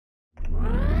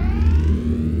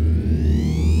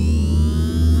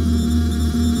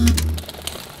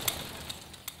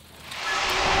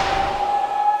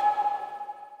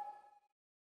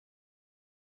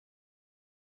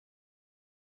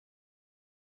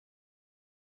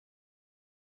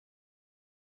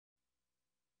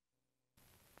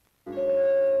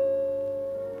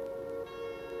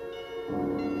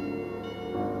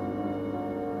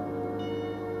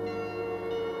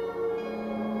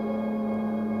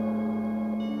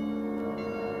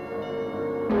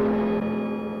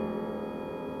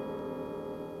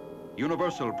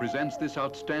Universal presents this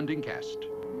outstanding cast.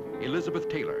 Elizabeth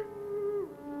Taylor.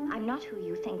 I'm not who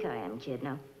you think I am, kid,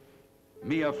 no.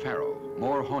 Mia Farrow,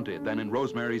 more haunted than in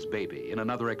Rosemary's Baby, in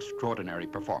another extraordinary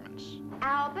performance.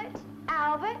 Albert,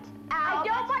 Albert, Albert. I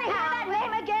don't want to hear that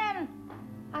name again.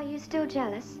 Are you still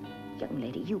jealous? Young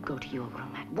lady, you go to your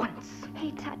room at once.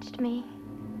 He touched me.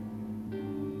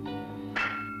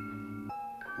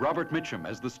 Robert Mitchum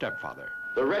as the stepfather.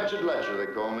 The wretched ledger,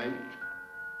 they call me.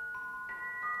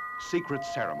 Secret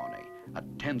Cérémonie, a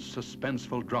tense,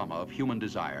 suspenseful drama of human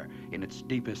desire in its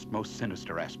deepest, most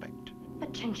sinister aspect.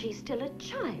 But Cenci's still a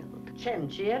child.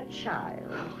 Cenci, a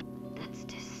child? That's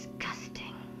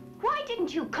disgusting. Why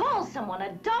didn't you call someone,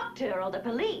 a doctor or the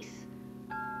police?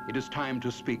 It is time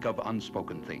to speak of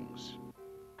unspoken things.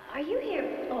 Are you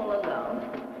here all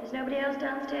alone? There's nobody else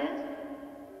downstairs?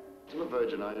 Still a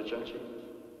virgin, are you, Cenci?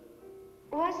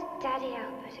 Was Daddy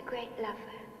Albert a great lover?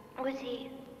 Was he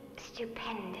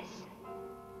stupendous?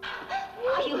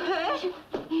 Are you hurt?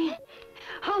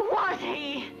 Who was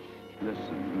he?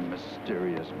 Listen,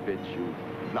 mysterious bitch, you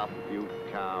fluff, you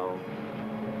cow.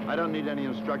 I don't need any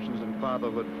instructions in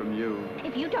fatherhood from you.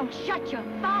 If you don't shut your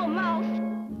foul mouth.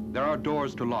 There are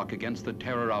doors to lock against the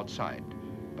terror outside.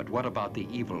 But what about the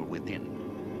evil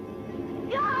within?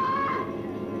 Ah!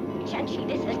 Cenci,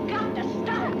 this has got to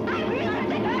stop!